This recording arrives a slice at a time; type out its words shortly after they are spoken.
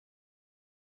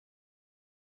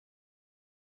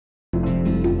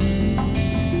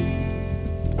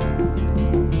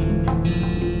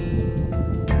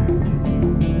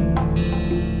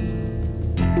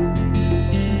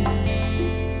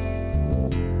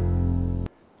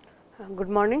Good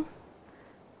morning.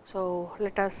 So,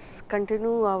 let us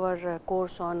continue our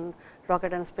course on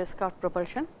rocket and spacecraft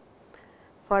propulsion.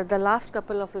 For the last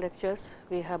couple of lectures,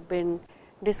 we have been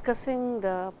discussing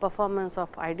the performance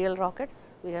of ideal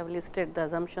rockets. We have listed the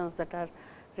assumptions that are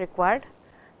required.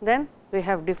 Then we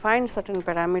have defined certain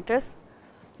parameters.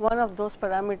 One of those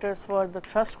parameters were the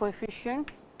thrust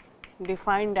coefficient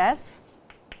defined as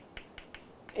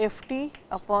F t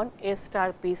upon A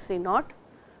star P c naught,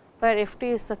 where F t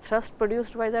is the thrust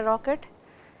produced by the rocket,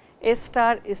 A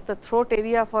star is the throat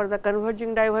area for the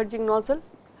converging diverging nozzle.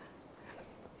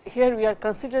 Here we are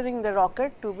considering the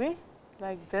rocket to be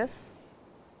like this,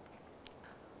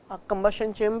 a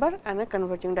combustion chamber and a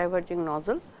converging diverging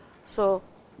nozzle. So,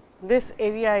 this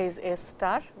area is A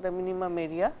star, the minimum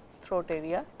area, throat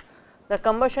area. The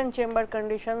combustion chamber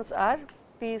conditions are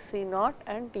P c naught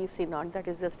and T c naught, that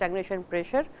is the stagnation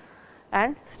pressure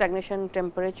and stagnation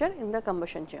temperature in the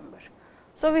combustion chamber.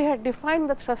 So, we had defined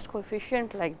the thrust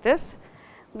coefficient like this.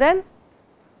 Then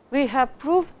we have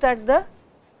proved that the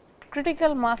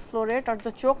critical mass flow rate or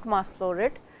the choked mass flow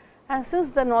rate, and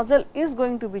since the nozzle is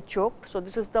going to be choked. So,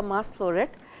 this is the mass flow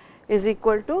rate is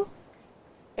equal to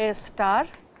A star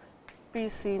P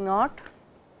c naught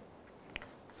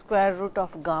square root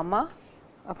of gamma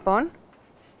upon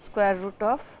square root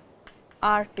of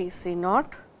R T c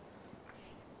naught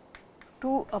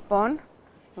 2 upon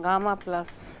gamma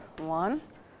plus 1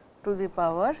 to the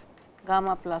power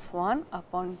gamma plus 1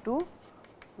 upon 2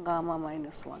 gamma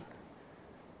minus 1.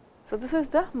 So, this is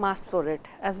the mass flow rate.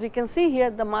 As we can see here,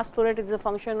 the mass flow rate is a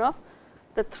function of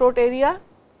the throat area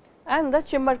and the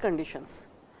chamber conditions.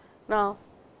 Now,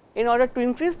 in order to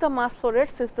increase the mass flow rate,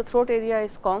 since the throat area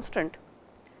is constant,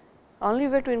 only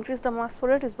way to increase the mass flow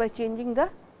rate is by changing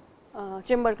the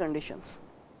chamber conditions.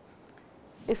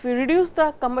 If we reduce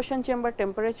the combustion chamber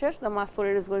temperature, the mass flow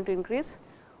rate is going to increase,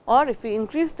 or if we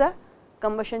increase the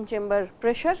combustion chamber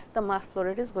pressure, the mass flow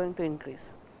rate is going to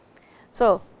increase.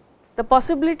 So, the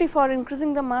possibility for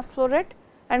increasing the mass flow rate,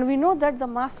 and we know that the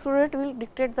mass flow rate will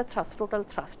dictate the thrust, total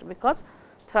thrust, because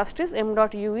thrust is m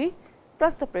dot u e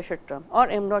plus the pressure term or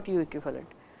m dot u equivalent.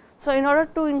 So, in order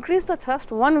to increase the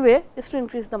thrust, one way is to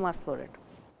increase the mass flow rate.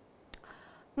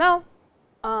 Now,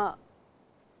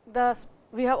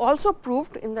 we have also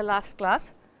proved in the last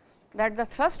class that the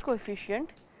thrust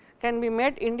coefficient can be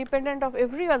made independent of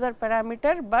every other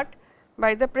parameter, but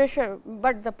by the pressure,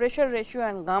 the pressure ratio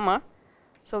and gamma.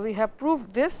 So, we have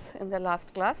proved this in the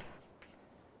last class.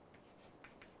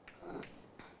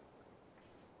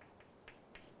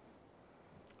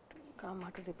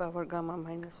 Gamma to the power gamma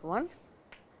minus 1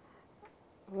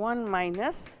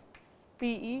 minus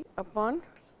P e upon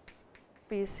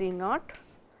P c naught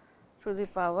to the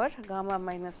power gamma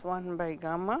minus 1 by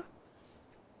gamma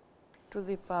to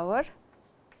the power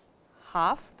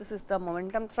half. This is the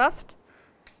momentum thrust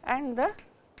and the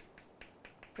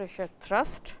pressure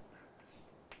thrust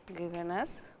given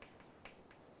as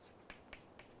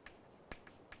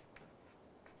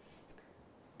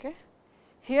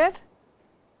here.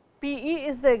 P e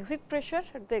is the exit pressure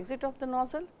at the exit of the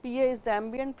nozzle, P a is the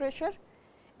ambient pressure,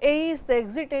 A is the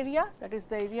exit area, that is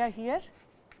the area here,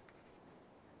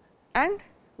 and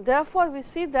therefore, we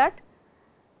see that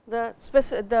the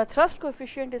thrust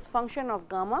coefficient is function of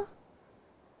gamma,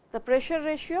 the pressure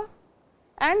ratio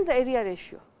and the area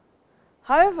ratio.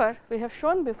 However, we have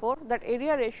shown before that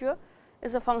area ratio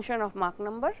is a function of Mach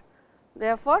number,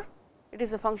 therefore, it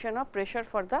is a function of pressure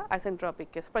for the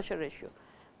isentropic case, pressure ratio.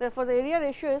 Therefore, the area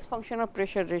ratio is function of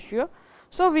pressure ratio.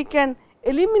 So, we can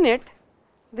eliminate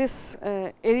this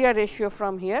area ratio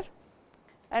from here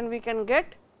and we can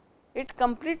get it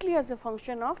completely as a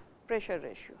function of pressure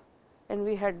ratio, and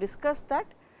we had discussed that.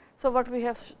 So, what we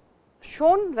have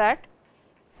shown that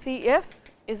C f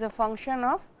is a function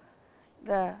of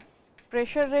the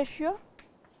pressure ratio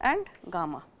and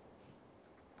gamma.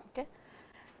 Okay.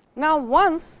 Now,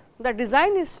 once the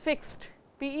design is fixed,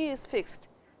 P e is fixed,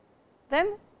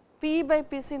 then P e by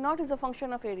P c naught is a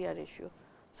function of area ratio.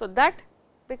 So, that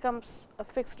becomes a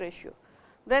fixed ratio.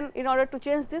 Then in order to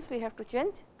change this, we have to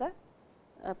change the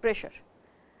pressure,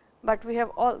 but we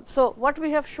have also what we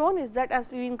have shown is that as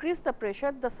we increase the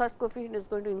pressure, the thrust coefficient is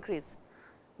going to increase,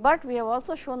 but we have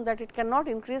also shown that it cannot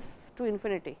increase to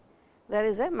infinity. There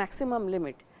is a maximum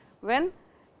limit. When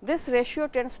this ratio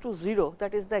tends to 0,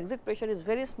 that is the exit pressure is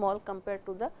very small compared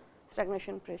to the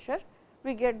stagnation pressure,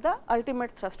 we get the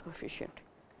ultimate thrust coefficient.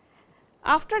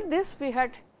 After this, we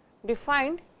had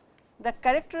defined the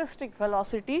characteristic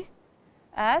velocity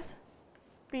as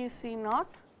P c naught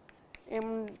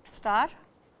m star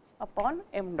upon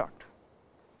m dot.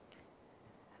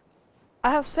 I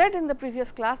have said in the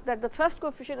previous class that the thrust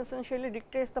coefficient essentially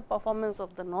dictates the performance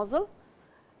of the nozzle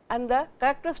and the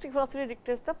characteristic velocity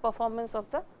dictates the performance of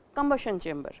the combustion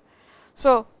chamber.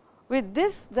 So, with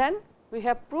this then we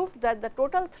have proved that the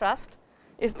total thrust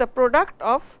is the product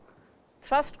of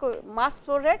mass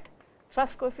flow rate,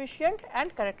 thrust coefficient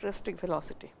and characteristic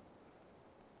velocity.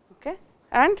 Okay.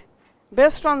 And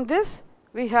based on this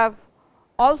we have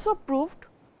also proved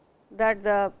that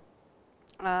the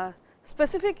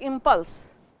specific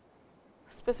impulse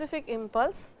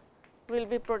will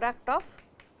be product of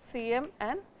Cm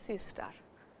and C star.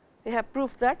 We have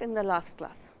proved that in the last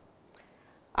class.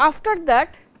 After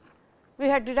that we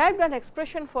had derived an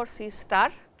expression for C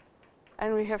star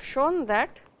and we have shown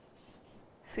that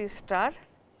C star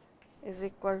is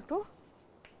equal to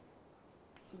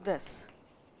this.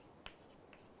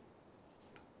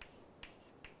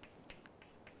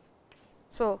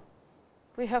 So,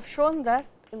 we have shown that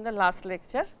in the last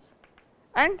lecture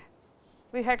and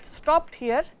we had stopped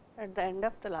here at the end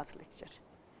of the last lecture.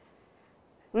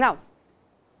 Now,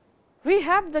 we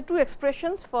have the two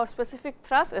expressions for specific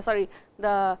thrust,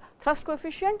 the thrust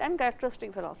coefficient and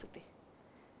characteristic velocity.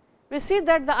 We see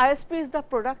that the ISP is the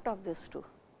product of these two.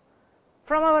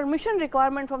 From our mission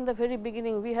requirement from the very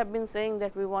beginning, we have been saying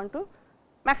that we want to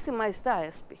maximize the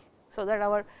ISP, so that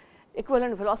our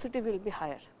equivalent velocity will be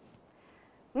higher.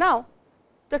 Now,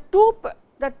 the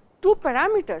two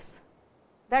parameters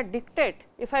that dictate,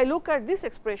 if I look at this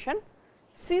expression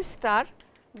C star,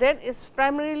 then is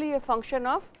primarily a function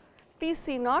of T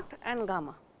C naught and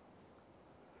gamma.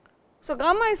 So,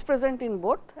 gamma is present in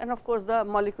both and of course, the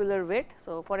molecular weight.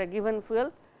 So, for a given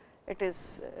fuel it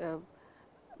is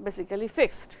basically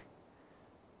fixed.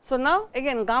 So, now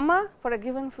again gamma for a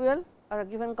given fuel or a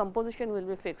given composition will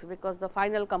be fixed, because the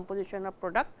final composition of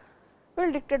product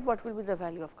will dictate what will be the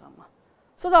value of gamma.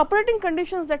 So, the operating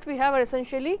conditions that we have are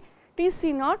essentially T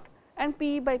C naught and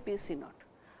P E by P C naught.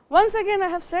 Once again I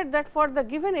have said that for the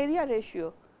given area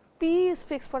ratio, P E is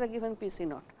fixed for a given P C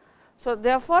naught. So,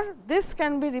 therefore, this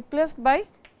can be replaced by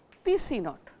P C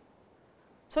naught.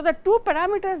 So, the two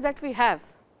parameters that we have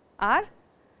are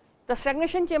the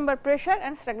stagnation chamber pressure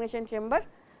and stagnation chamber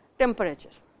temperature.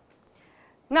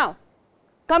 Now,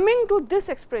 coming to this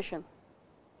expression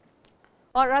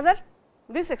or rather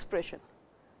this expression,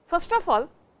 first of all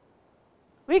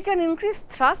we can increase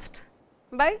thrust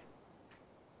by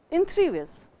in three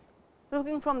ways,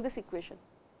 looking from this equation.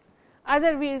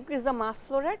 Either we increase the mass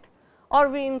flow rate, or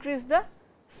we increase the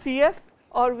Cf,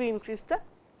 or we increase the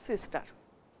C star.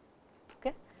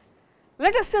 Okay.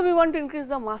 Let us say we want to increase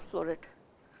the mass flow rate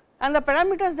and the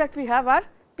parameters that we have are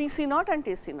P C naught and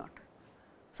T C naught.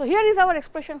 So, here is our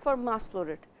expression for mass flow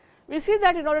rate. We see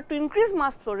that in order to increase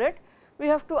mass flow rate, we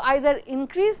have to either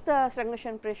increase the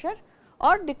stagnation pressure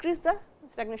or decrease the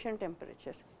stagnation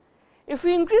temperature. If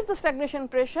we increase the stagnation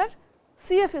pressure,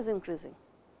 Cf is increasing.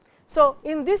 So,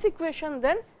 in this equation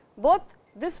then both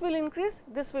this will increase,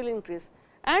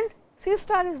 and C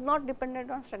star is not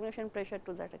dependent on stagnation pressure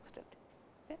to that extent.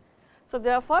 Okay. So,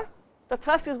 therefore, the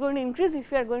thrust is going to increase if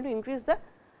we are going to increase the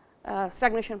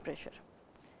stagnation pressure.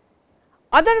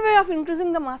 Other way of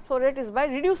increasing the mass flow rate is by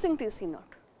reducing T C naught.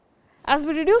 As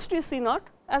we reduce T C naught,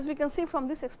 as we can see from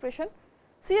this expression,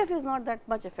 Cf is not that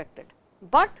much affected,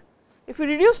 but if we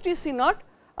reduce T C naught,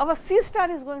 our C star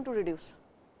is going to reduce.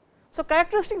 So,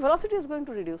 characteristic velocity is going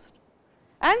to reduce,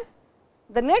 and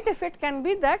the net effect can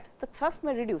be that the thrust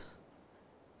may reduce.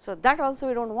 So, that also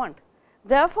we do not want.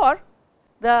 Therefore,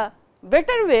 the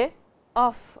better way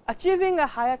of achieving a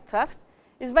higher thrust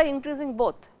is by increasing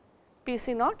both P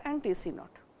C naught and T C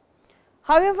naught.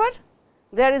 However,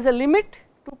 there is a limit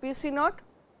to P C naught.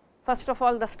 First of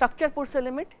all, the structure puts a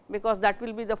limit, because that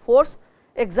will be the force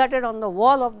exerted on the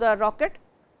wall of the rocket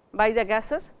by the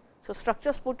gases. So,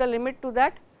 structures put a limit to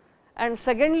that, and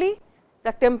secondly,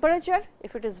 the temperature,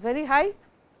 if it is very high,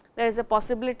 there is a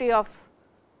possibility of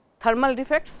thermal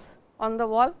defects on the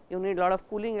wall, you need lot of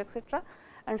cooling etc.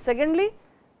 And secondly,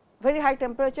 very high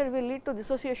temperature will lead to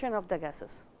dissociation of the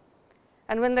gases,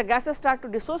 and when the gases start to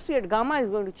dissociate, gamma is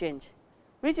going to change,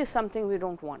 which is something we do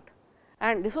not want,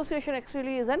 and dissociation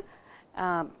actually is an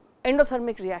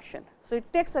endothermic reaction. So,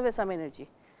 it takes away some energy.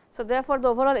 So, therefore, the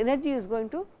overall energy is going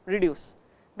to reduce.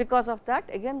 Because of that,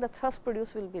 again the thrust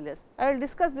produced will be less. I will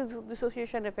discuss this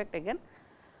dissociation effect again.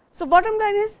 So, bottom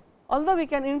line is, although we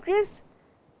can increase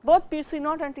both P C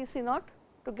naught and T C naught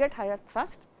to get higher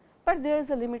thrust, but there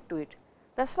is a limit to it.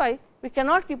 That is why we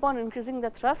cannot keep on increasing the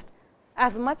thrust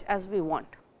as much as we want.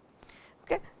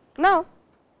 Okay. Now,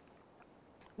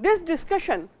 this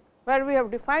discussion where we have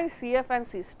defined Cf and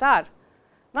C star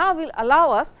now will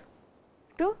allow us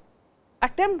to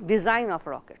attempt design of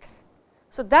rockets.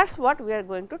 So, that is what we are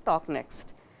going to talk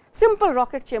next. Simple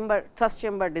rocket chamber, thrust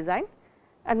chamber design,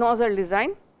 a nozzle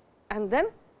design, and then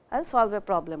I will solve a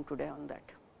problem today on that.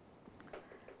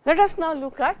 Let us now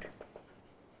look at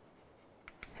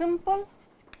simple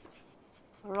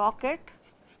rocket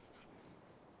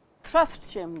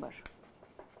thrust chamber.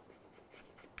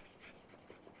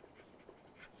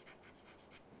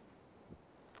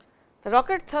 The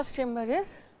rocket thrust chamber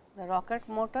is the rocket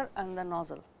motor and the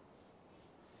nozzle,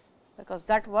 because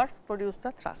that what produce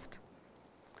the thrust.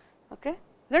 Okay.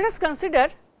 Let us consider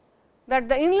that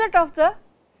the inlet of the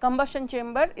combustion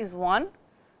chamber is 1,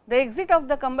 the exit of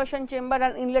the combustion chamber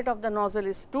and inlet of the nozzle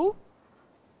is 2,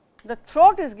 the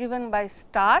throat is given by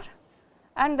star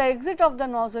and the exit of the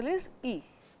nozzle is E.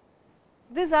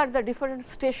 These are the different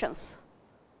stations.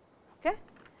 Okay.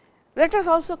 Let us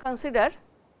also consider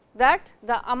that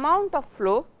the amount of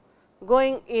flow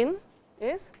going in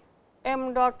is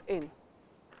m dot in.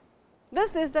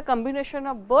 This is the combination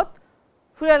of both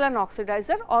fuel and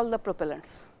oxidizer, all the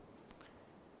propellants.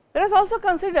 Let us also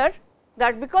consider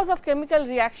that because of chemical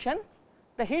reaction,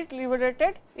 the heat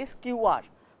liberated is QR.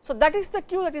 So, that is the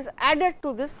Q that is added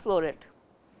to this flow rate.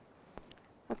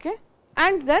 Okay.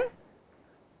 And then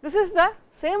this is the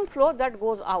same flow that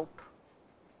goes out,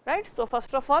 right. So,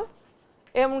 first of all,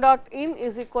 m dot in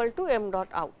is equal to m dot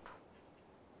out,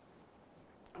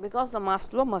 because the mass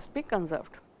flow must be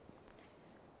conserved.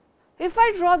 If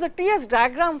I draw the TS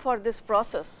diagram for this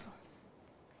process,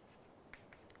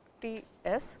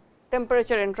 TS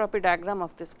temperature entropy diagram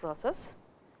of this process,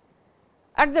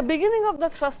 at the beginning of the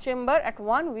thrust chamber at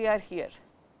 1 we are here.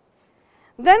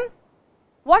 Then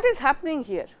what is happening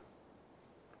here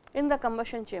in the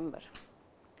combustion chamber?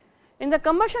 In the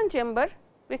combustion chamber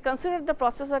we considered the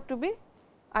processor to be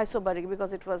isobaric,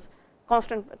 because it was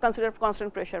considered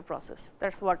constant pressure process.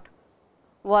 That is what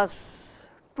was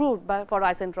proved by for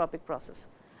isentropic process.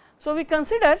 So, we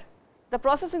consider the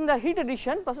process in the heat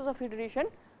addition, process of heat addition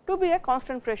to be a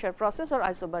constant pressure process or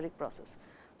isobaric process.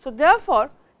 So, therefore,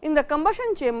 in the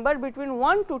combustion chamber between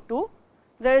 1 to 2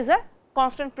 there is a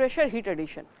constant pressure heat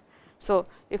addition. So,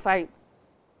 if I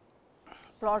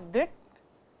plot it,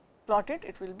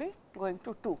 it will be going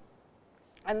to 2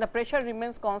 and the pressure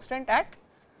remains constant at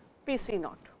Pc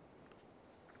naught.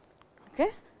 Okay.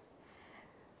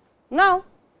 Now,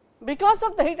 because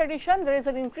of the heat addition there is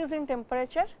an increase in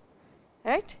temperature,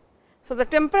 right. So, the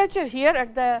temperature here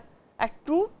at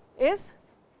 2 is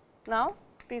now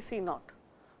Tc naught.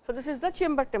 So, this is the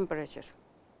chamber temperature.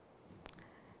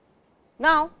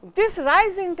 Now, this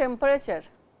rise in temperature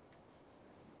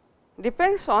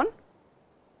depends on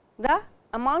the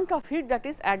amount of heat that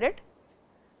is added,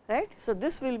 right. So,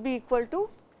 this will be equal to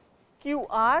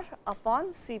QR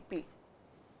upon Cp,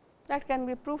 that can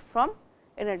be proved from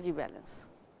energy balance.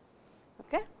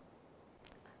 Okay.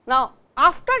 Now,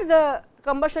 after the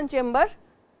combustion chamber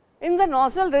in the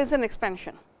nozzle there is an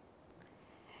expansion.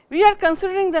 We are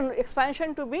considering the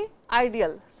expansion to be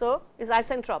ideal. So, is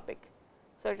isentropic.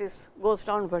 So, it is goes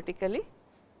down vertically.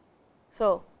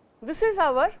 So, this is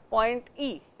our point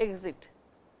E exit.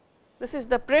 This is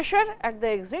the pressure at the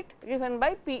exit given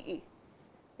by PE.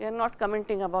 We are not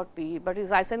commenting about PE, but it is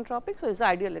isentropic. So, it is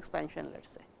ideal expansion, let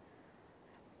us say.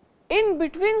 In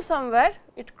between somewhere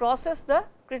it crosses the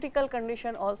critical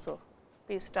condition also,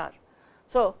 P star.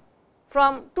 So,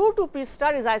 from 2 to P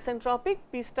star is isentropic,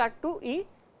 P star to E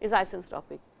is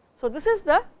isentropic. So, this is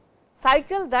the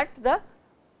cycle that the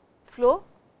flow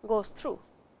goes through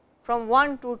from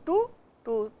 1 to 2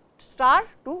 to star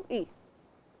to E.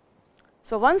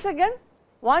 So, once again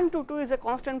 1 to 2 is a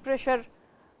constant pressure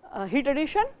heat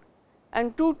addition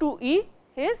and 2 to E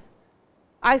is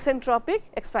isentropic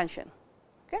expansion.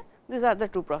 Okay. These are the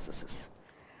two processes.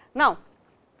 Now,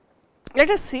 let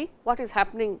us see what is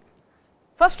happening.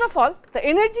 First of all, the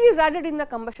energy is added in the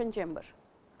combustion chamber.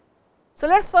 So,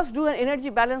 let us first do an energy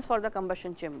balance for the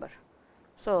combustion chamber.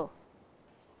 So,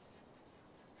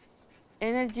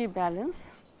 energy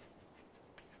balance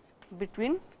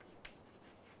between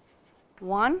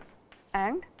 1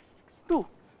 and 2.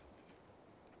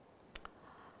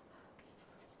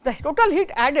 The total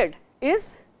heat added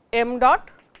is m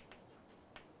dot,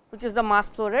 which is the mass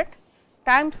flow rate,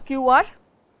 times QR.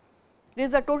 This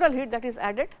is the total heat that is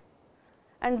added,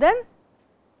 and then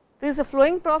this is a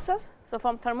flowing process. So,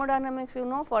 from thermodynamics you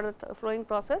know, for the flowing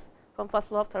process from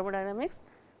first law of thermodynamics,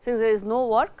 since there is no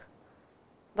work,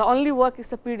 the only work is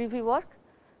the PDV work.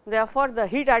 Therefore, the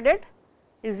heat added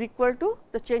is equal to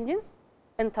the change in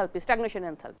enthalpy, stagnation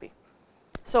enthalpy.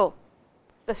 So,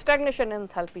 the stagnation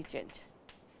enthalpy change.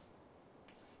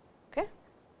 Okay.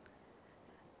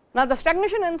 Now, the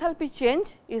stagnation enthalpy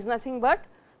change is nothing but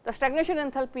the stagnation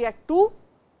enthalpy at 2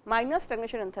 minus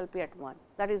stagnation enthalpy at 1,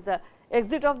 that is the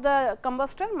exit of the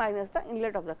combustor minus the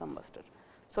inlet of the combustor.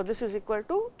 So, this is equal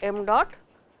to m dot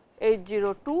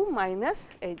H02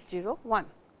 minus H01.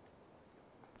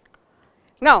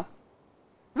 Now,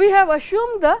 we have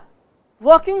assumed the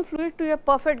working fluid to a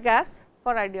perfect gas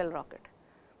for ideal rocket,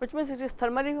 which means it is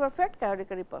thermally perfect,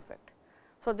 chaotically perfect.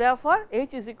 So, therefore,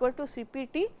 H is equal to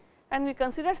Cpt and we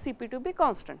consider Cp to be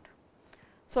constant.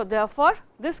 So, therefore,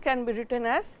 this can be written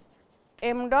as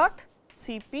m dot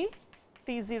Cp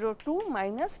T02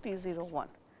 minus T01,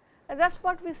 and that is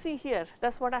what we see here,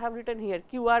 that is what I have written here,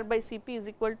 Qr by Cp is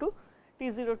equal to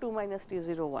T02 minus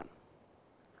T01.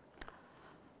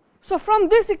 So, from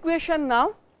this equation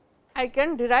now I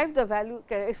can derive the value,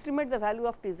 can estimate the value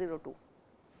of T02.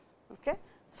 Okay.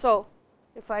 So,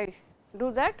 if I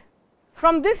do that,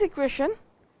 from this equation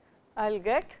I will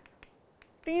get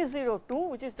T02,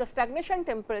 which is the stagnation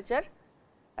temperature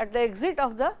at the exit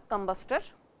of the combustor,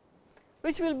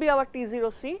 which will be our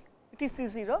T0C,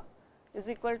 Tc0 is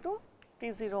equal to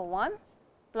T01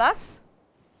 plus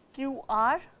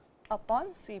Qr upon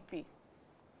Cp.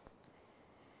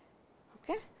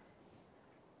 Okay.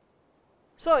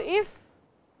 So, if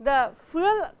the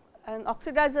fuel and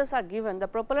oxidizers are given, the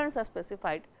propellants are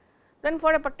specified, then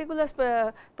for a particular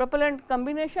propellant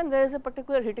combination there is a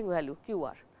particular heating value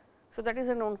Qr. So, that is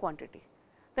a known quantity.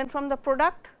 Then from the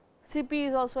product Cp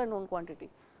is also a known quantity.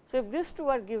 So, if these two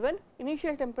are given,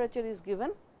 initial temperature is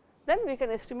given, then we can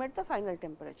estimate the final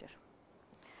temperature.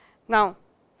 Now,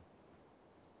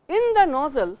 in the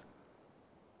nozzle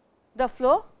the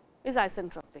flow is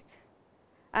isentropic,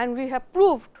 and we have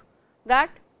proved that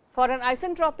for an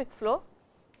isentropic flow,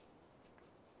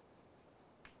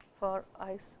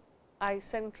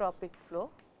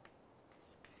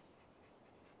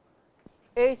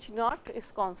 H naught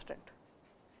is constant.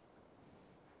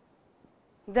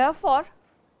 Therefore,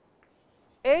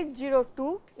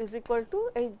 H02 is equal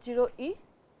to H0E,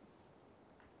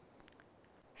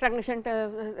 stagnation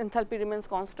enthalpy remains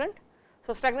constant.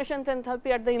 So, stagnation enthalpy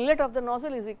at the inlet of the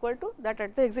nozzle is equal to that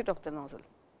at the exit of the nozzle,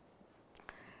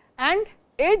 and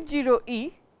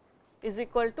H0E is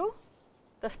equal to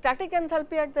the static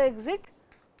enthalpy at the exit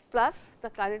plus the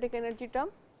kinetic energy term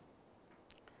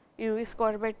UV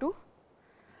square by 2.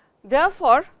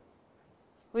 Therefore,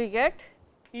 we get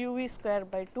UV square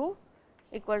by 2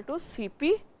 equal to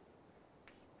Cp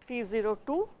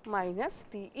T02 minus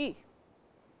Te.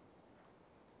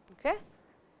 Okay.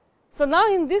 So,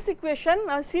 now in this equation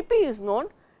Cp is known,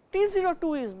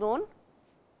 T02 is known.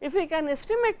 If we can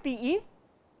estimate Te,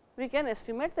 we can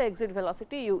estimate the exit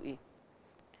velocity Ue.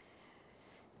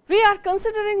 We are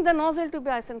considering the nozzle to be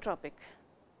isentropic.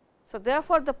 So,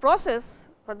 therefore, the process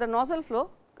for the nozzle flow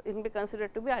can be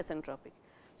considered to be isentropic.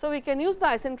 So, we can use the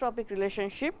isentropic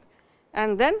relationship,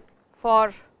 and then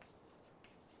for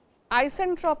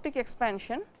isentropic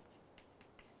expansion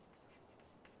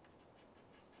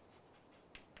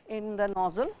in the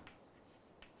nozzle,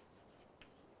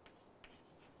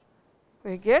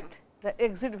 we get the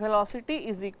exit velocity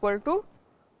is equal to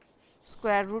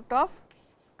square root of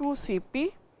 2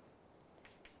 Cp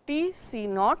T C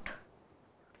naught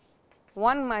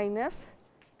 1 minus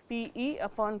Pe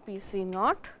upon Pc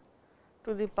naught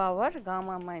to the power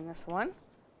gamma minus 1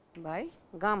 by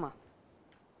gamma.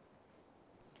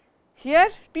 Here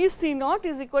Tc naught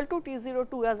is equal to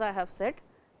T02, as I have said,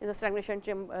 is a stagnation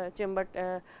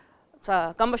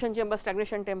combustion chamber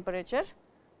stagnation temperature.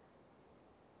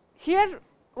 Here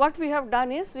what we have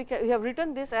done is we have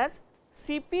written this as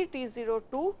Cp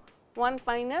T02 1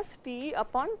 minus Te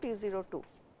upon T02,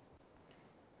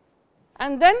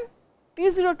 and then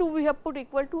T02 we have put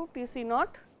equal to Tc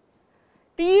naught,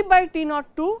 Te by T naught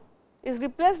 2 is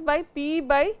replaced by Pe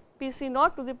by Pc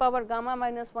naught to the power gamma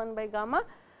minus 1 by gamma.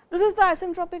 This is the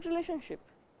isentropic relationship.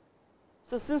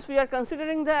 So, since we are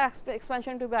considering the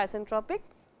expansion to be isentropic,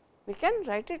 we can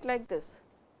write it like this.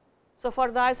 So,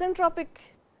 for the isentropic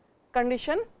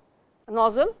condition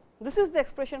nozzle, this is the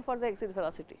expression for the exit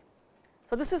velocity.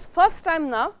 So, this is first time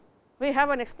now we have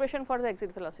an expression for the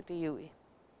exit velocity Ue,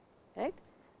 right.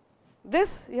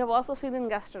 This you have also seen in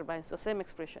gas turbines, the same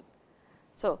expression.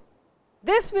 So,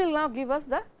 this will now give us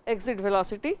the exit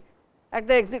velocity at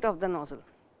the exit of the nozzle.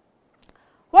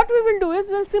 What we will do is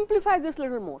we will simplify this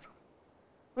little more.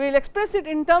 We will express it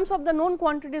in terms of the known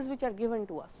quantities which are given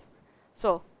to us.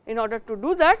 So, in order to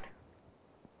do that,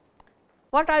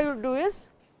 what I will do is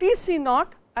Tc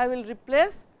naught I will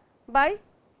replace by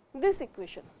this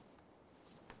equation.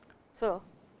 So,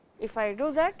 if I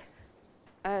do that,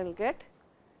 I will get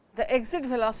the exit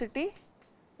velocity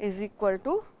is equal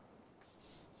to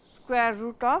square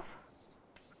root of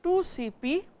 2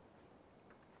 Cp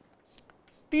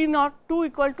T naught 2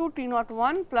 equal to T naught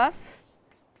 1 plus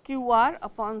q r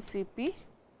upon C p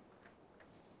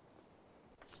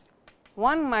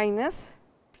 1 minus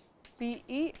P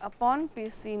e upon P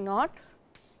c naught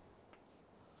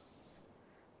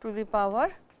to the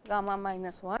power gamma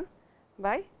minus 1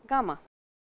 by gamma.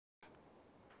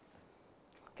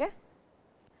 Okay.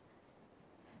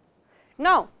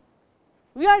 Now,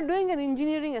 we are doing an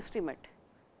engineering estimate.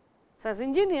 So, as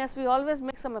engineers we always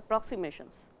make some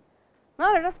approximations.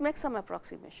 Now, let us make some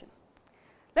approximation.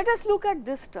 Let us look at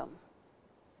this term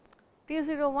T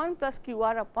 01 plus q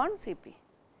r upon C p.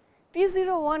 T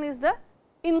 01 is the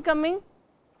incoming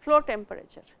flow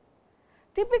temperature.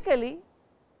 Typically,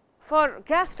 for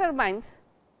gas turbines,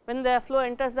 when the flow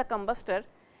enters the combustor,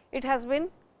 it has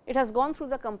gone through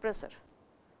the compressor.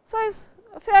 So, it is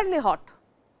fairly hot,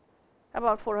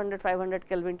 about 400-500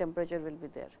 Kelvin temperature will be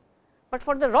there. But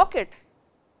for the rocket,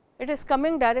 it is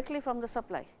coming directly from the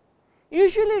supply.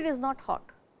 Usually, it is not hot.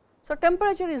 So,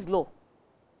 temperature is low.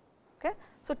 Okay.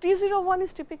 So, T 01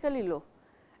 is typically low,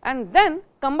 and then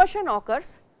combustion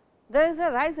occurs, there is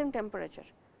a rise in temperature.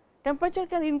 Temperature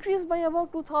can increase by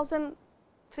about 2000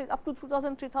 up to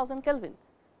 2000-3000 Kelvin,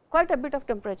 quite a bit of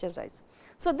temperature rise.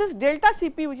 So, this delta C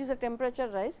p, which is a temperature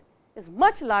rise, is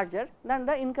much larger than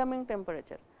the incoming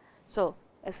temperature. So,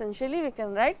 essentially we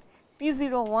can write T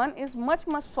 01 is much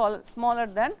smaller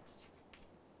than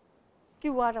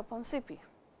q r upon C p.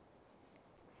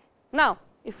 Now,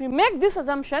 if we make this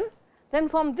assumption, then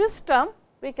from this term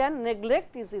we can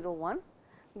neglect T 01,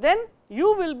 then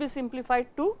u will be simplified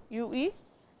to u e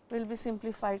will be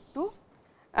simplified to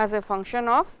as a function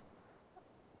of,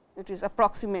 it is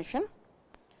approximation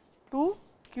to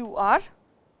q r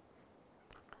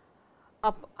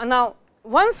up. Now,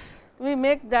 once we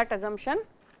make that assumption,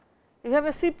 we have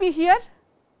a C p here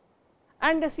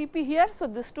and a C p here. So,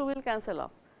 this 2 will cancel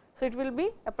off. So, it will be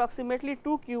approximately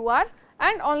 2 q r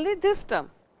and only this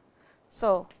term.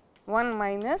 So, 1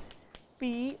 minus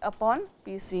P e upon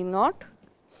P c naught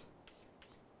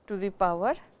to the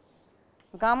power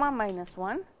gamma minus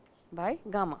 1 by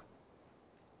gamma.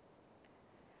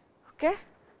 Okay.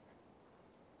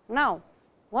 Now,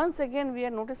 once again we are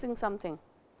noticing something.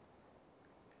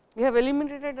 We have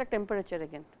eliminated the temperature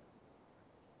again.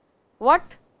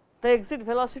 What the exit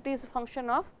velocity is a function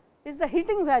of is the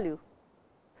heating value.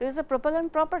 So, it is a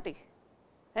propellant property,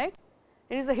 right.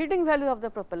 It is the heating value of the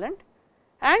propellant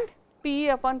and P e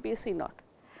upon P c naught.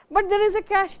 But there is a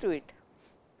catch to it.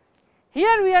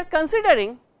 Here we are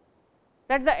considering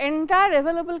that the entire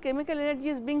available chemical energy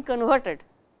is being converted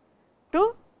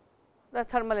to the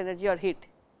thermal energy or heat,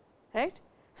 right.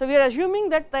 So, we are assuming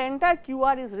that the entire q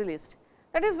r is released.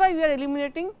 That is why we are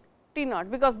eliminating T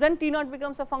naught, because then T naught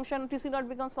becomes a function, T c naught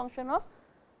becomes function of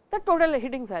the total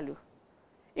heating value.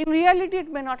 In reality,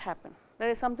 it may not happen. There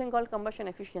is something called combustion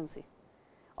efficiency.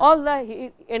 All the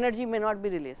heat energy may not be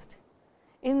released.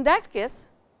 In that case,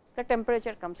 the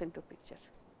temperature comes into picture,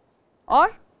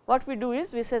 or what we do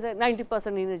is we say that 90%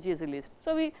 energy is released.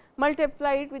 So, we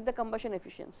multiply it with the combustion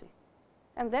efficiency,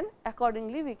 and then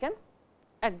accordingly we can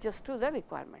adjust to the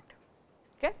requirement.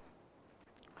 Okay.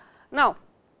 Now,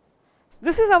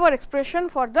 this is our expression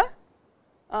for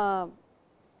the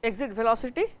exit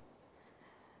velocity.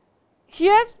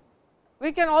 Here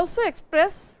we can also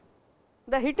express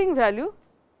the heating value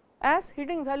as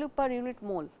heating value per unit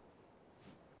mole.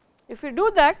 If we do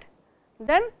that,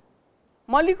 then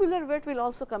molecular weight will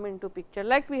also come into picture,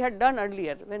 like we had done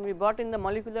earlier when we brought in the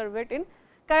molecular weight in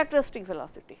characteristic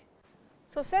velocity.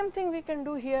 So, same thing we can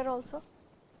do here also.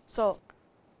 So,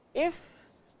 if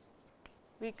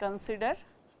we consider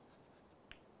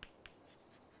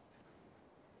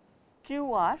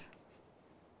q r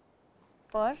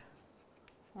per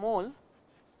mole,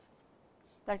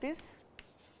 that is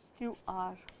q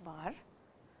r bar,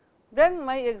 then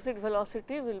my exit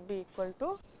velocity will be equal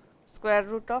to square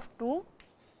root of 2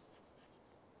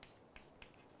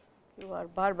 q r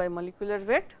bar by molecular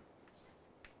weight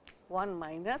 1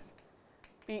 minus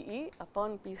P e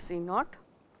upon P c naught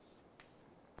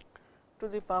to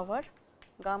the power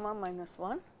gamma minus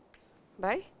 1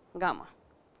 by gamma.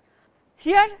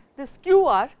 Here this q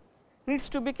r needs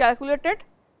to be calculated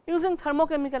using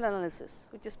thermochemical analysis,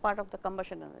 which is part of the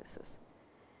combustion analysis,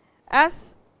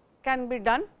 as can be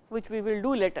done, which we will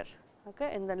do later.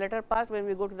 Okay. In the later part, when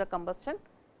we go to the combustion,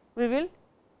 we will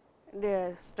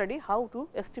study how to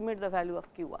estimate the value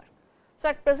of q r. So,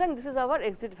 at present this is our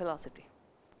exit velocity.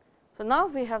 So, now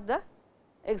we have the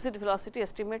exit velocity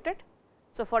estimated.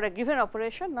 So, for a given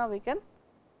operation, now we can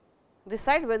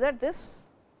decide whether this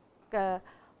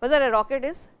whether a rocket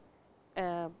is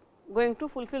going to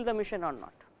fulfill the mission or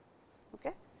not.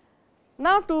 Okay.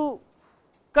 Now, to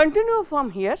continue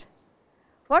from here,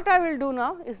 what I will do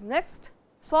now is next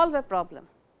solve a problem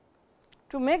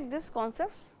to make these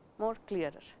concepts more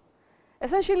clearer.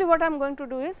 Essentially what I am going to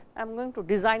do is I am going to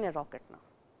design a rocket now.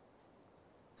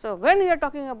 So, when we are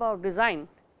talking about design,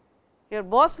 your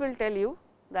boss will tell you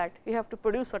that you have to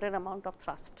produce certain amount of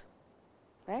thrust,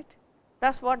 right.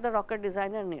 That is what the rocket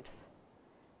designer needs.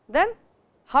 Then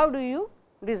how do you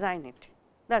design it?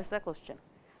 That is the question.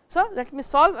 So, let me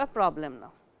solve a problem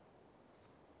now.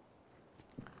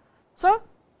 So,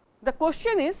 the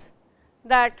question is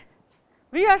that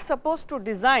we are supposed to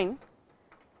design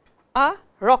a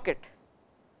rocket,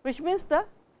 which means the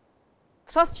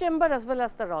thrust chamber as well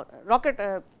as the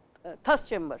rocket thrust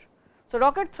chamber. So,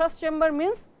 rocket thrust chamber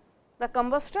means the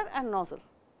combustor and nozzle.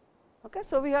 Okay.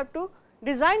 So, we have to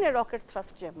design a rocket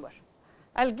thrust chamber.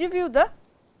 I will give you the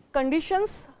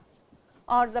conditions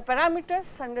or the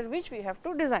parameters under which we have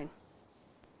to design.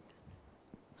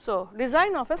 So,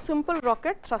 design of a simple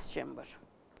rocket thrust chamber.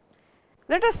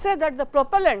 Let us say that the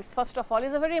propellants first of all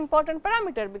is a very important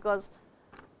parameter, because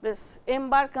this m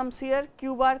bar comes here,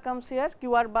 q bar comes here,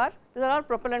 qr bar, these are all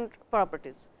propellant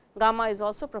properties. Gamma is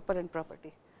also propellant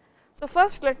property. So,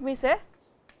 first let me say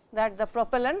that the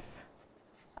propellants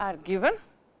are given.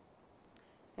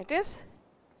 It is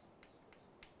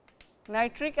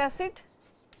nitric acid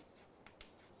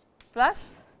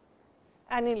plus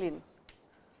aniline,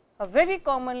 a very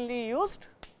commonly used,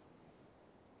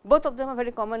 both of them are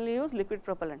very commonly used liquid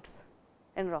propellants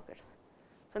in rockets.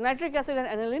 So, nitric acid and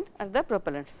aniline are the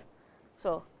propellants.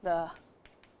 So, the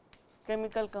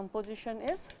chemical composition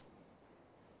is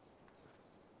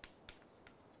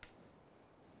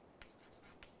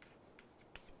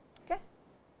okay.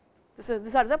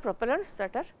 These are the propellants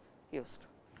that are used.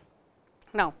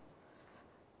 Now,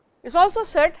 it is also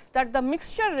said that the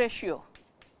mixture ratio,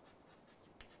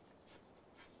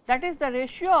 that is the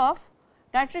ratio of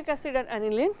nitric acid and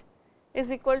aniline,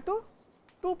 is equal to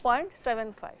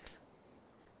 2.75.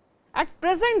 At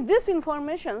present this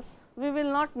informations we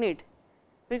will not need,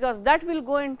 because that will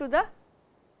go into the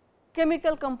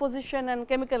chemical composition and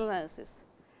chemical analysis.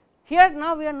 Here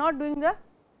now we are not doing the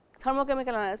thermochemical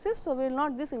analysis. So, we will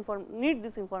not need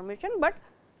this information, but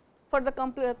for the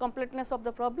completeness of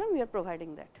the problem we are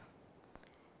providing that.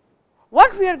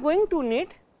 What we are going to need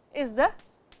is the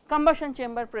combustion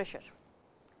chamber pressure,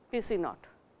 Pc naught.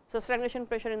 So, stagnation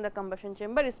pressure in the combustion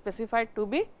chamber is specified to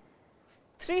be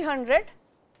 300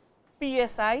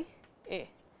 psi A.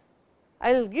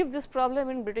 I will give this problem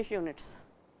in British units,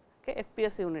 okay,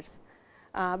 FPS units,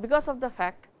 because of the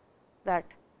fact that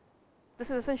this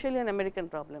is essentially an American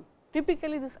problem.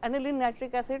 Typically, this aniline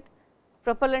nitric acid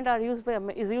propellant are used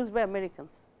by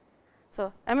Americans.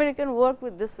 So, American work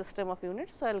with this system of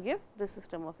units. So, I will give this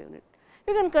system of unit.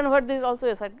 You can convert these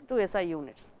also to SI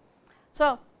units.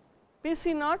 So,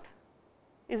 Pc naught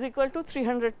is equal to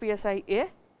 300 psi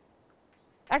A.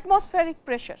 Atmospheric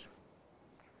pressure,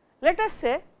 let us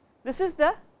say this is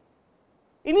the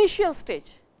initial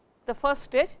stage, the first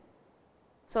stage.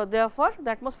 So, therefore,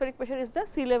 the atmospheric pressure is the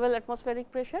sea level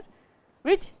atmospheric pressure,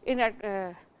 which in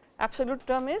absolute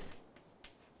term is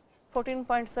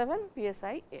 14.7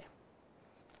 psi A.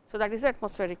 So, that is the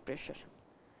atmospheric pressure.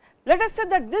 Let us say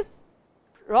that this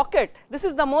rocket, this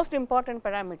is the most important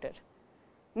parameter,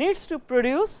 needs to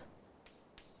produce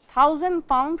 1000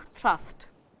 pound thrust.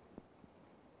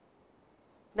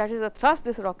 That is the thrust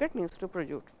this rocket needs to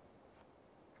produce.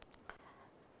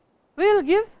 We will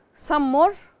give some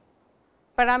more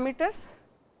parameters.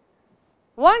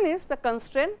 One is the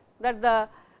constraint that the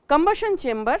combustion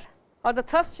chamber or the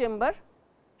thrust chamber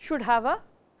should have a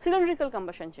cylindrical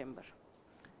combustion chamber.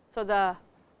 So, the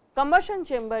combustion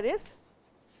chamber is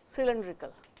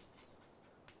cylindrical.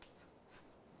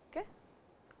 Okay.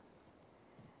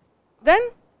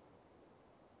 Then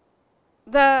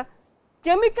the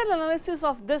chemical analysis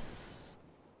of this,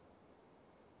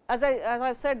 as I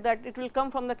have said that it will come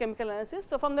from the chemical analysis.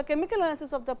 So, from the chemical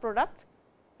analysis of the product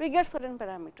we get certain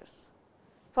parameters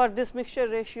for this mixture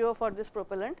ratio, for this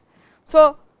propellant.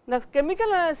 So, the chemical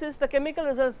analysis, the chemical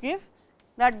results give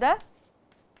that the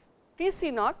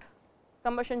Tc naught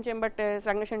combustion chamber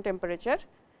stagnation temperature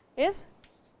is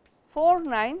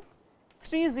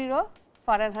 4930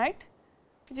 Fahrenheit,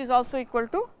 which is also equal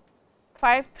to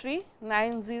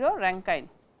 5390 Rankine.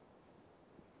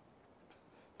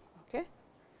 Okay.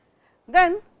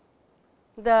 Then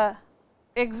the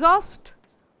exhaust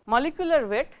molecular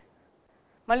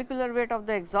weight of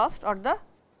the exhaust or the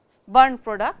burned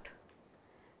product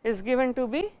is given to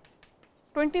be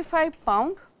 25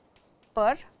 pound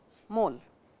per mole.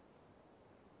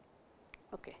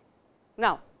 Okay.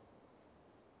 Now,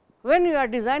 when you are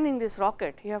designing this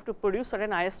rocket, you have to produce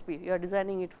certain ISP, you are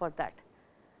designing it for that.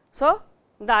 So,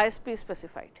 the ISP is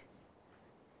specified.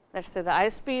 Let us say the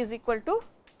ISP is equal to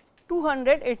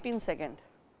 218 seconds,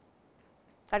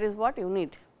 that is what you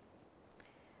need.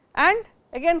 And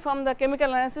again from the chemical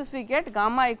analysis we get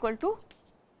gamma equal to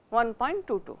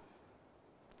 1.22.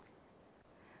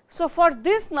 So, for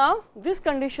this now, these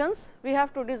conditions we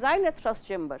have to design a thrust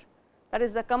chamber, that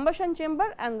is the combustion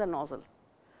chamber and the nozzle.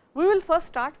 We will first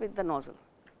start with the nozzle.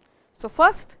 So,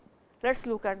 first let us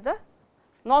look at the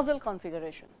nozzle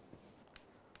configuration.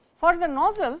 For the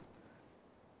nozzle,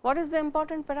 what is the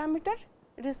important parameter?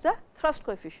 It is the thrust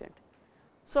coefficient.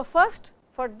 So, first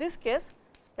for this case,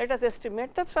 let us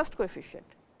estimate the thrust coefficient.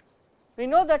 We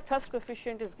know that thrust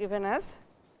coefficient is given as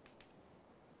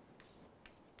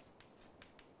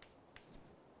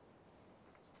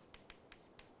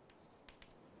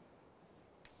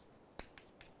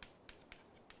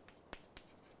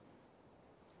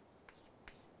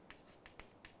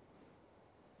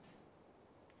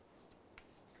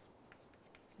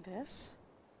this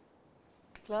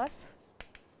plus,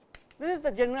 this is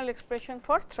the general expression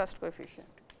for thrust coefficient.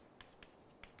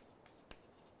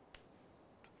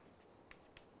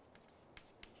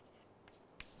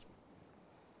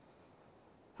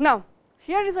 Now,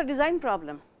 here is a design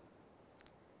problem,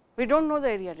 we do not know the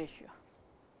area ratio.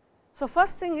 So,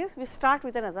 first thing is we start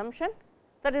with an assumption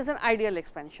that is an ideal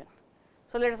expansion.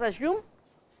 So, let us assume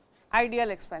ideal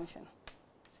expansion.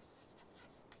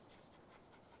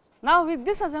 Now, with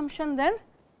this assumption then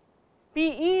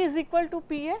Pe is equal to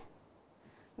Pa,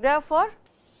 therefore,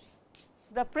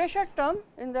 the pressure term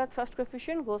in the thrust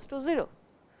coefficient goes to 0.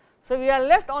 So, we are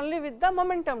left only with the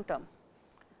momentum term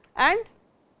and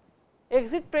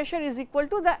exit pressure is equal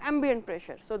to the ambient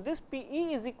pressure. So, this Pe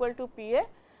is equal to Pa.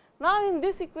 Now, in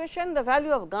this equation the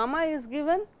value of gamma is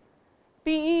given,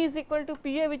 Pe is equal to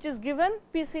Pa which is given,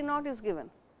 Pc naught is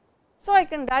given. So, I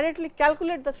can directly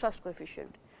calculate the thrust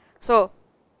coefficient. So,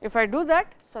 if I do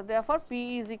that, so therefore,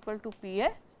 P is equal to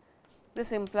Pa,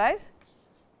 this implies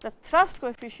the thrust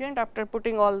coefficient after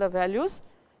putting all the values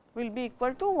will be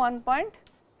equal to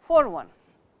 1.41.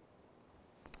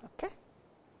 Okay.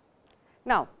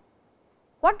 Now,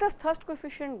 what does thrust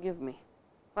coefficient give me?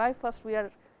 Why first we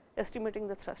are estimating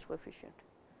the thrust coefficient?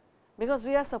 Because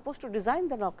we are supposed to design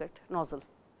the rocket nozzle,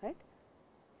 right.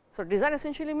 So, design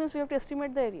essentially means we have to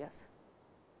estimate the areas.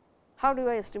 How do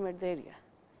I estimate the area?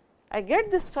 I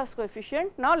get this thrust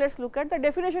coefficient. Now, let us look at the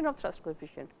definition of thrust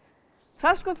coefficient.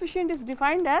 Thrust coefficient is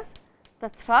defined as the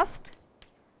thrust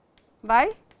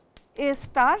by A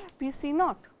star P c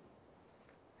naught,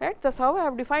 right. That is how I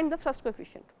have defined the thrust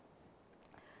coefficient.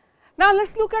 Now, let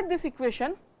us look at this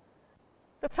equation.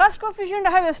 The thrust coefficient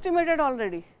I have estimated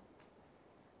already.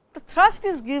 The thrust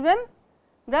is given,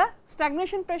 the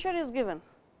stagnation pressure is given.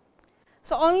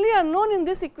 So, only unknown in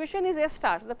this equation is A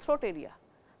star, the throat area.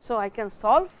 So, I can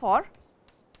solve for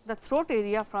the throat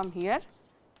area from here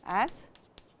as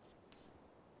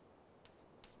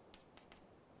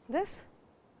this.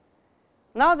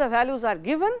 Now, the values are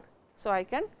given. So, I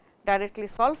can directly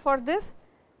solve for this.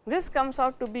 This comes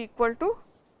out to be equal to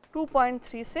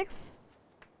 2.36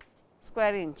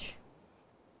 square inch.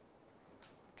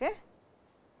 Okay.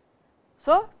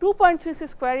 So, 2.36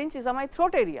 square inch is my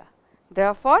throat area.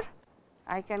 Therefore,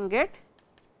 I can get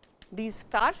d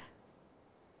star,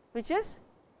 which is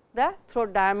the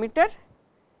throat diameter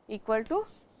equal to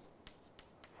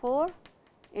 4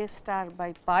 A star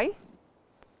by pi.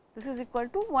 This is equal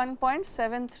to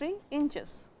 1.73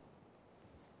 inches.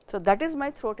 So, that is my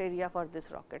throat area for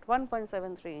this rocket,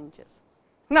 1.73 inches.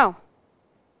 Now,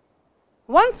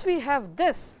 once we have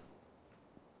this,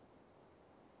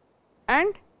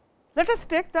 and let us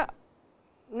take the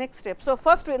next step. So,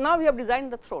 first now we have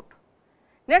designed the throat.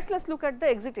 Next, let us look at the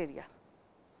exit area.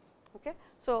 Okay.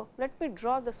 So, let me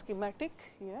draw the schematic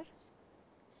here.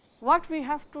 What we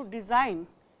have to design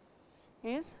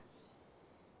is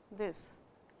this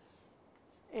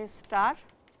A star,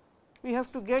 we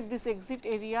have to get this exit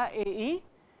area AE,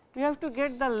 we have to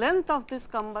get the length of this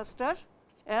combustor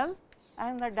L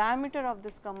and the diameter of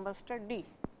this combustor D.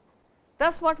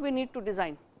 That is what we need to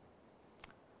design.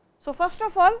 So, first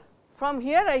of all, from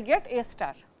here I get A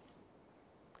star.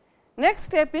 Next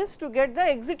step is to get the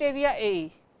exit area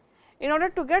AE. In order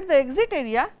to get the exit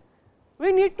area,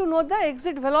 we need to know the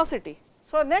exit velocity.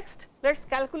 So, next let us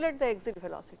calculate the exit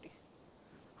velocity.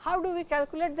 How do we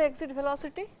calculate the exit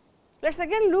velocity? Let us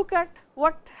again look at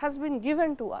what has been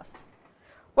given to us.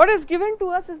 What is given to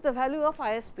us is the value of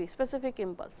ISP, specific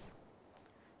impulse.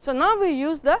 So, now we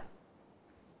use the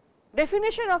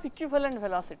definition of equivalent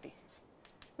velocity,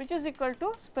 which is equal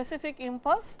to specific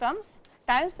impulse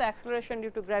times the acceleration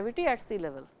due to gravity at sea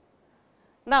level.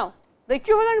 Now, the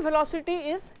equivalent velocity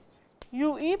is u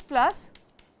e plus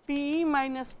p e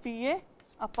minus p a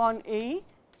upon a e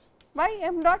by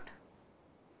m dot.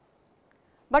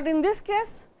 But in this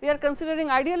case we are considering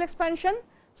ideal expansion.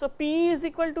 So, p e is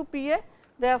equal to p a,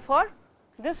 therefore,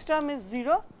 this term is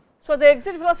 0. So, the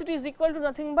exit velocity is equal to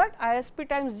nothing but ISP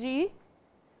times g e.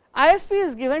 ISP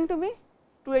is given to me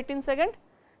 218 second,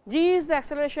 g e is the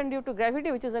acceleration due to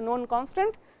gravity which is a known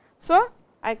constant. So,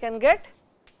 I can get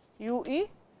u e,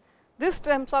 this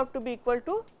turns out to be equal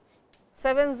to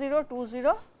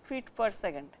 7020 feet per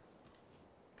second.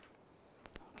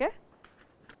 Okay.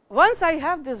 Once I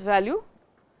have this value,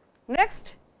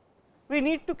 next we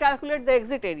need to calculate the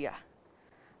exit area.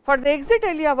 For the exit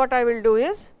area, what I will do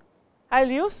is I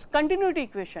will use continuity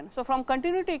equation. So, from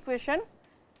continuity equation,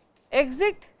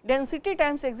 exit density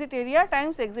times exit area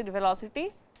times exit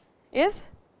velocity is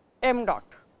m dot,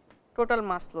 total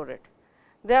mass flow rate.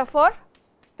 Therefore,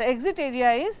 the exit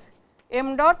area is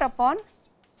m dot upon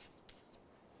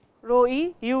rho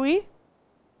e u e,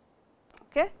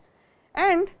 okay.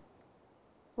 And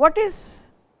what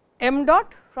is m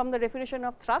dot from the definition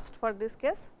of thrust for this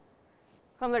case?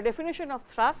 From the definition of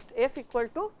thrust, F equal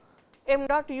to m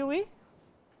dot u e.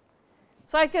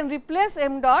 So, I can replace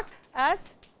m dot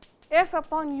as F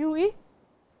upon u e,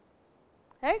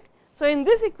 right. So, in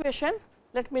this equation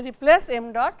let me replace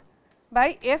m dot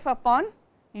by F upon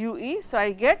u e. So,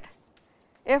 I get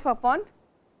F upon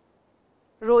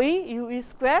rho e u e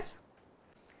square.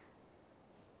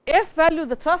 F value,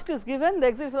 the thrust is given, the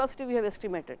exit velocity we have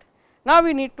estimated. Now,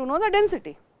 we need to know the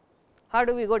density. How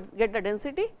do we get the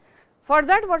density? For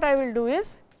that, what I will do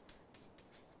is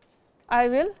I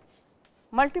will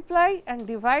multiply and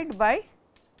divide by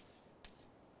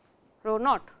rho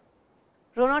naught.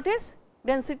 Rho naught is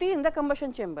density in the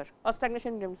combustion chamber or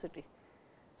stagnation density.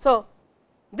 So,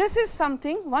 this is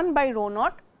something 1 by rho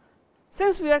naught.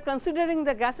 Since we are considering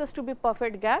the gases to be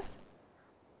perfect gas,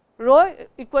 rho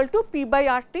equal to p by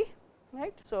r t,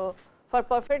 right. So, for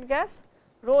perfect gas,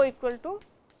 rho equal to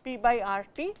p by r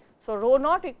t. So, rho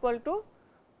naught equal to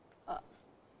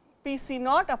p c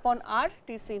naught upon r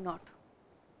t c naught.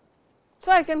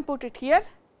 So, I can put it here,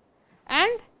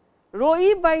 and rho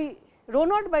e by rho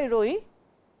naught by rho e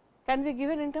can be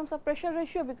given in terms of pressure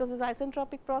ratio because it is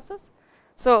isentropic process.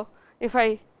 So, if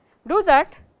I do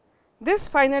that, this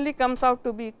finally comes out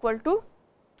to be equal to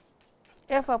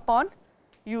F upon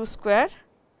u square.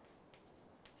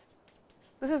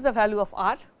 This is the value of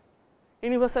r,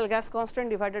 universal gas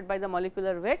constant divided by the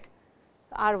molecular weight,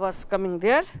 r was coming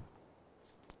there,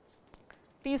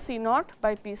 T c naught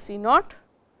by P c naught,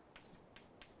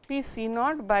 P c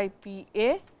naught by P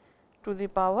a to the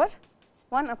power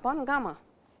 1 upon gamma.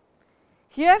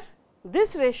 Here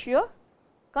this ratio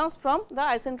comes from the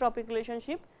isentropic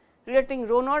relationship relating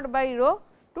rho naught by rho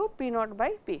to P naught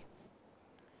by P.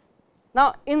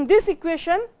 Now, in this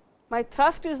equation my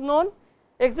thrust is known,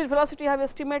 exit velocity I have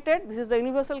estimated, this is the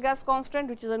universal gas constant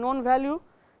which is a known value,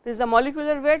 this is the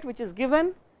molecular weight which is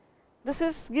given, this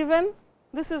is given,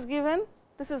 this is given,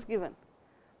 this is given.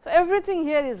 So, everything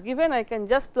here is given, I can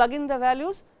just plug in the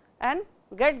values and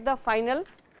get the final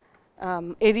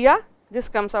area. This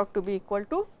comes out to be equal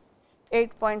to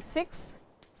 8.6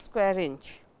 square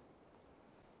inch.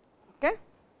 Okay.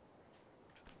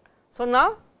 So,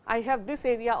 now I have this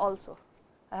area also,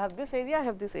 I have this area, I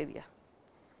have this area.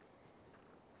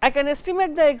 I can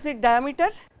estimate the exit diameter,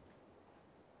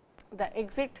 the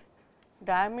exit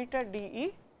diameter d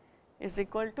e is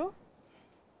equal to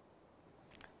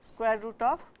square root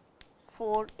of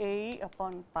 4 a e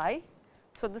upon pi.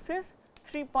 So, this is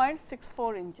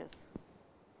 3.64 inches,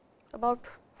 about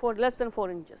less than 4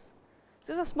 inches.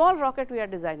 This is a small rocket we are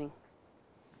designing.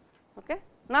 Okay.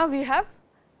 Now, we have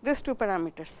these two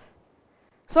parameters.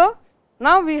 So,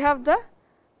 now we have the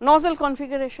nozzle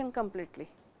configuration completely.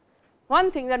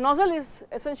 One thing, the nozzle is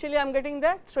essentially I am getting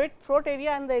the throat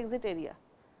area and the exit area.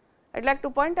 I would like to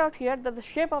point out here that the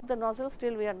shape of the nozzle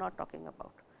still we are not talking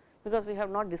about, because we have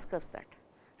not discussed that.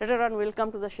 Later on we will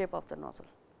come to the shape of the nozzle.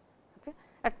 Okay.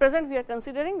 At present we are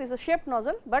considering this is a shaped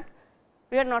nozzle, but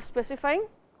we are not specifying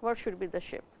what should be the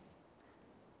shape.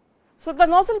 So, the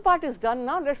nozzle part is done.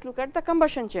 Now, let us look at the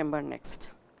combustion chamber next.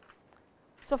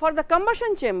 So, for the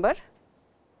combustion chamber,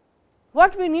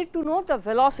 what we need to know the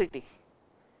velocity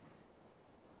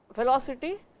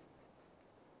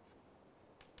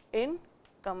in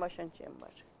combustion chamber.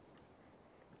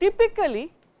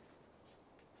 Typically,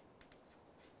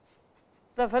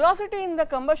 the velocity in the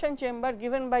combustion chamber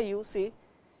given by u c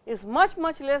is much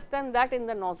less than that in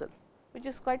the nozzle, which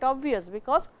is quite obvious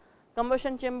because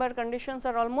combustion chamber conditions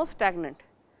are almost stagnant,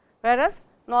 whereas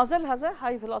nozzle has a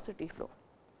high velocity flow.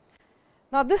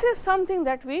 Now, this is something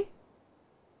that we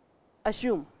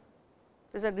assume,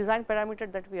 is a design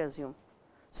parameter that we assume.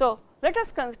 So, let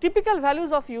us typical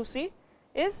values of UC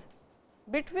is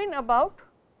between about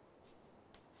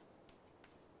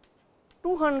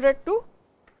 200 to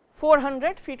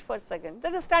 400 feet per second,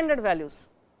 that is standard values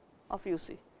of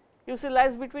UC. UC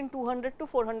lies between 200 to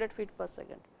 400 feet per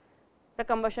second, the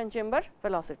combustion chamber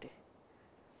velocity.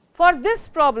 For this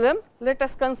problem, let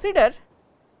us consider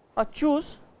or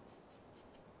choose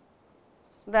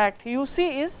that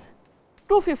UC is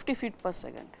 250 feet per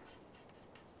second,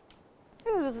 it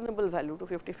is a reasonable value,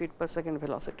 250 feet per second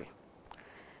velocity.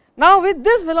 Now, with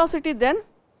this velocity then,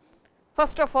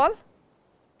 first of all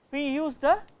we use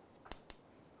the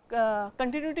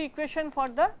continuity equation for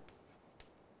the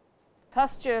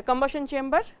thrust combustion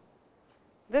chamber.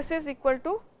 This is equal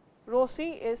to rho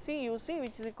c AC UC,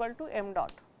 which is equal to m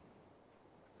dot.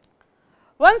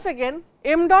 Once again,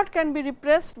 m dot can be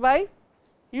replaced by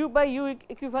u by u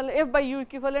equivalent, f by u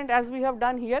equivalent, as we have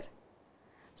done here.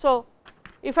 So,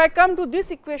 if I come to this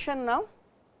equation now,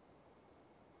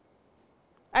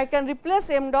 I can replace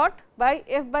m dot by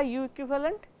f by u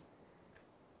equivalent.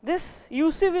 This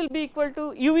UC will be equal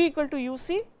to u equal to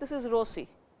UC, this is rho c.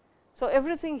 So,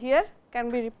 everything here can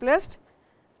be replaced.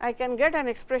 I can get an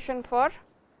expression for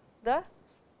the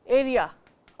area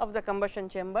of the combustion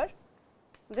chamber.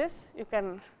 This you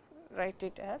can write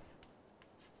it as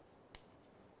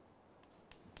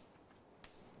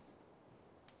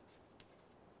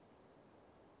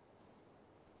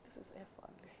this is F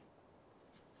only.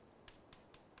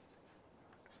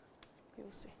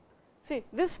 UC. See,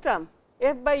 this term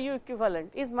F by u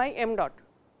equivalent is my m dot.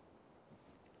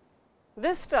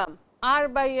 This term R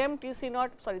by m T C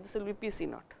naught, sorry, this will be P C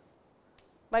naught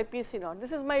by P C naught.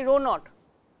 This is my rho naught,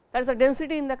 that is the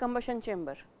density in the combustion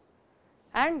chamber,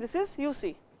 and this is U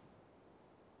C,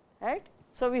 right.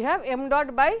 So, we have m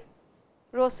dot by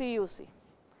rho C U C,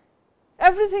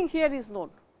 everything here is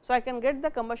known. So, I can get the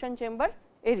combustion chamber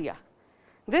area.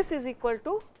 This is equal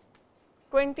to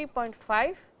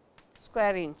 20.5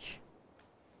 square inch.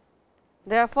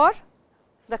 Therefore,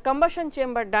 the combustion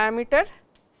chamber diameter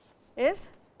is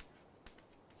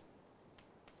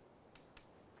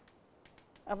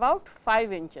about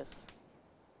 5 inches,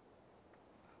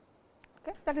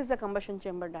 okay. That is the combustion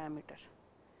chamber diameter.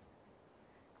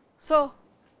 So,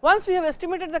 once we have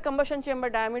estimated the combustion chamber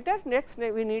diameter, next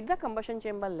we need the combustion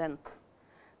chamber length.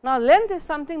 Now, length is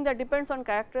something that depends on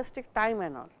characteristic time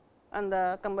and all, and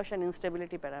the combustion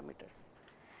instability parameters.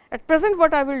 At present,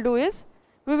 what I will do is,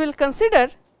 we will consider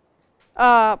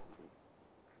a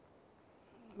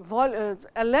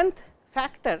length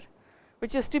factor,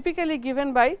 which is typically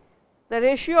given by the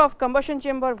ratio of combustion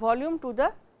chamber volume to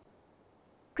the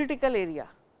critical area.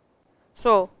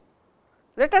 So,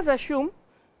 let us assume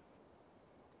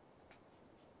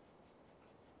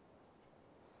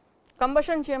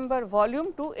combustion chamber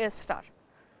volume to S star.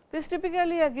 This is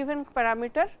typically a given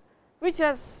parameter which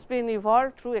has been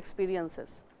evolved through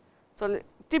experiences. So,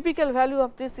 typical value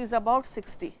of this is about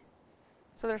 60.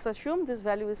 So, let us assume this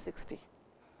value is 60.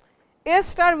 S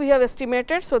star we have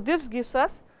estimated. So, this gives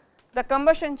us the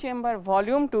combustion chamber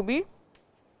volume to be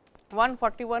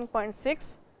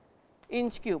 141.6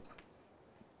 inch cube.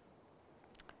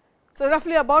 So,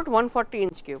 roughly about 140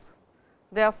 inch cube.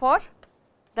 Therefore,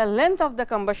 the length of the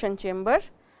combustion chamber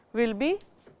will be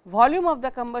volume of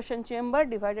the combustion chamber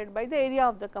divided by the area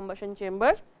of the combustion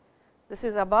chamber. This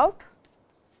is about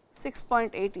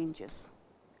 6.8 inches.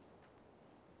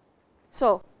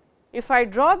 So, if I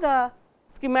draw the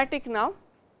schematic now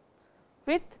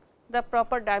with the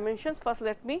proper dimensions, first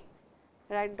let me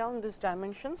write down these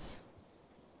dimensions.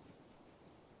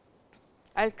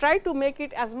 I will try to make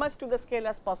it as much to the scale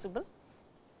as possible.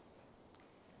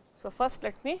 So, first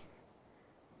let me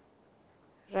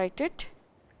write it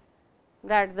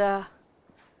that the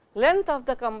length of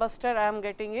the combustor I am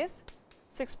getting is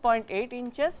 6.8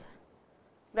 inches,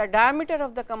 the diameter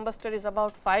of the combustor is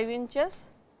about 5 inches,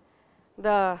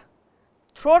 the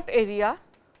throat area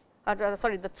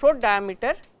sorry the throat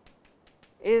diameter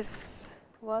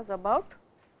was about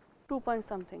 2 point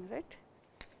something, right.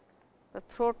 The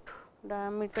throat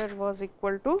diameter was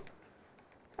equal to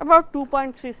about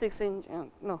 2.36 inch,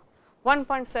 no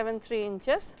 1.73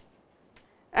 inches,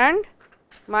 and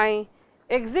my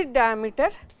exit diameter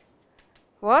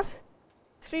was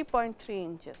 3.3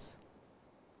 inches.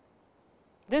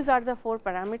 These are the 4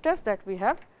 parameters that we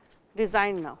have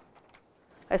designed now,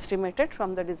 estimated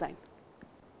from the design.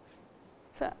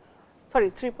 So,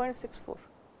 sorry 3.64, is it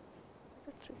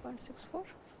 3.64?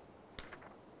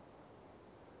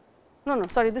 no,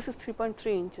 sorry, this is 3.3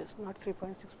 inches, not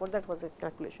 3.64, that was a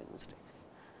calculation mistake.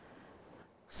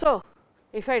 So,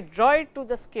 if I draw it to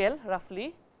the scale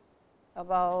roughly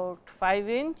about 5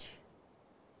 inch,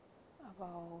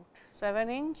 about 7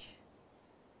 inch,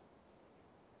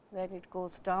 then it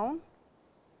goes down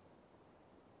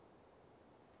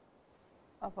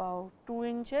about 2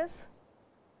 inches,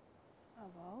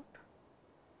 about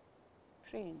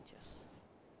 3 inches.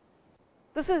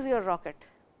 This is your rocket.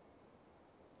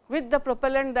 With the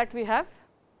propellant that we have,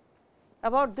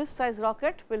 about this size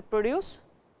rocket will produce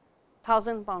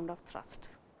 1000 pound of thrust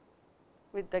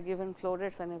with the given flow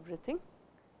rates and everything.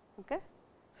 Okay.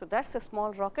 So, that is a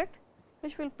small rocket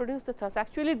which will produce the thrust.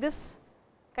 Actually, this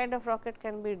kind of rocket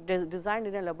can be designed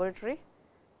in a laboratory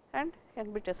and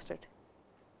can be tested.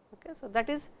 Okay. So, that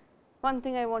is one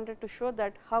thing I wanted to show,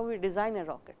 that how we design a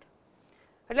rocket.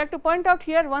 I would like to point out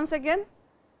here once again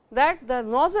that the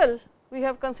nozzle we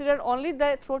have considered only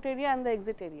the throat area and the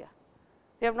exit area.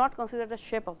 We have not considered the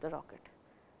shape of the rocket.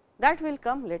 That will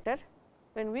come later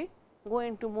when we go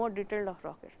into more detail of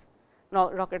rockets,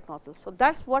 rocket nozzles. So,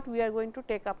 that is what we are going to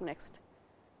take up next,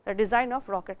 the design of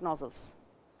rocket nozzles.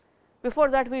 Before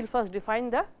that, we will first define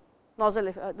the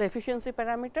nozzle the efficiency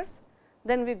parameters,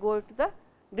 then we go to the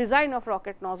design of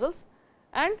rocket nozzles,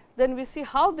 and then we see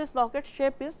how this rocket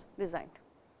shape is designed.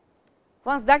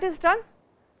 Once that is done,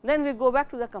 then we go back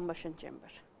to the combustion chamber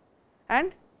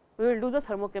and we will do the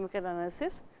thermochemical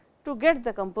analysis to get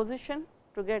the composition,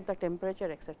 to get the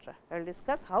temperature, etc. I will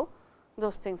discuss how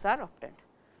those things are obtained.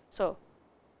 So,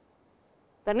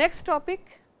 the next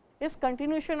topic is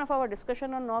continuation of our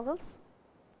discussion on nozzles,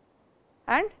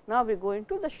 and now we go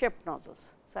into the shaped nozzles.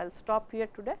 So, I will stop here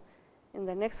today. In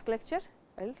the next lecture,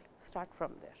 I will start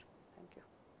from there.